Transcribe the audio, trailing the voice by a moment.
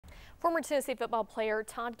Former Tennessee football player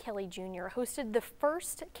Todd Kelly Jr. hosted the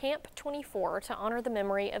first Camp 24 to honor the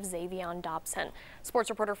memory of Zaevion Dobson. Sports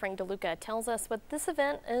reporter Frank DeLuca tells us what this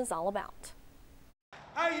event is all about.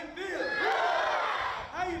 How you feel?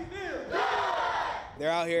 How you feel? They're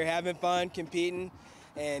out here having fun, competing,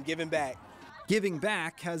 and giving back. Giving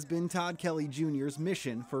back has been Todd Kelly Jr.'s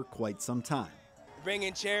mission for quite some time.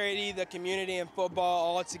 Bringing charity, the community, and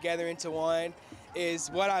football all together into one is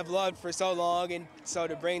what I've loved for so long, and so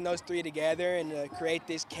to bring those three together and to create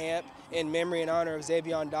this camp in memory and honor of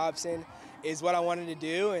Zaevion Dobson is what I wanted to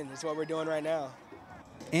do, and it's what we're doing right now.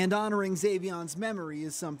 And honoring Zaevion's memory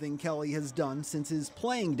is something Kelly has done since his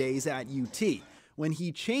playing days at UT, when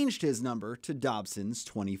he changed his number to Dobson's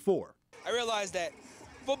 24. I realized that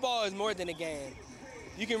football is more than a game.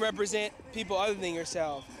 You can represent people other than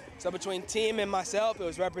yourself. So between team and myself, it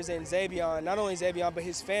was representing Zaevion, not only Zaevion, but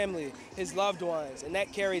his family, his loved ones, and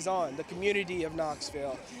that carries on, the community of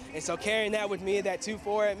Knoxville. And so carrying that with me, that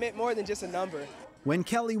 2-4, it meant more than just a number. When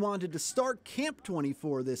Kelly wanted to start Camp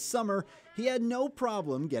 24 this summer, he had no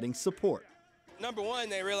problem getting support. Number one,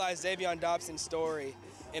 they realized Zaevion Dobson's story.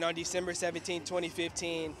 And on December 17,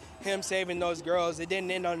 2015, him saving those girls, it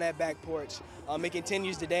didn't end on that back porch. It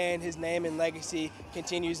continues today, and his name and legacy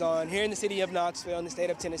continues on here in the city of Knoxville, in the state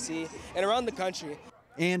of Tennessee, and around the country.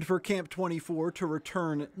 And for Camp 24 to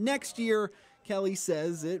return next year, Kelly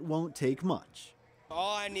says it won't take much.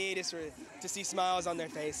 All I need is to see smiles on their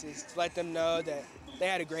faces, to let them know that they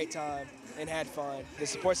had a great time and had fun. The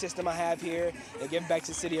support system I have here and giving back to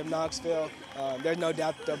the city of Knoxville, there's no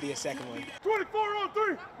doubt that there'll be a second one. 24 on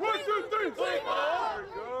 3, 1, 2, 3,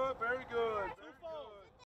 24.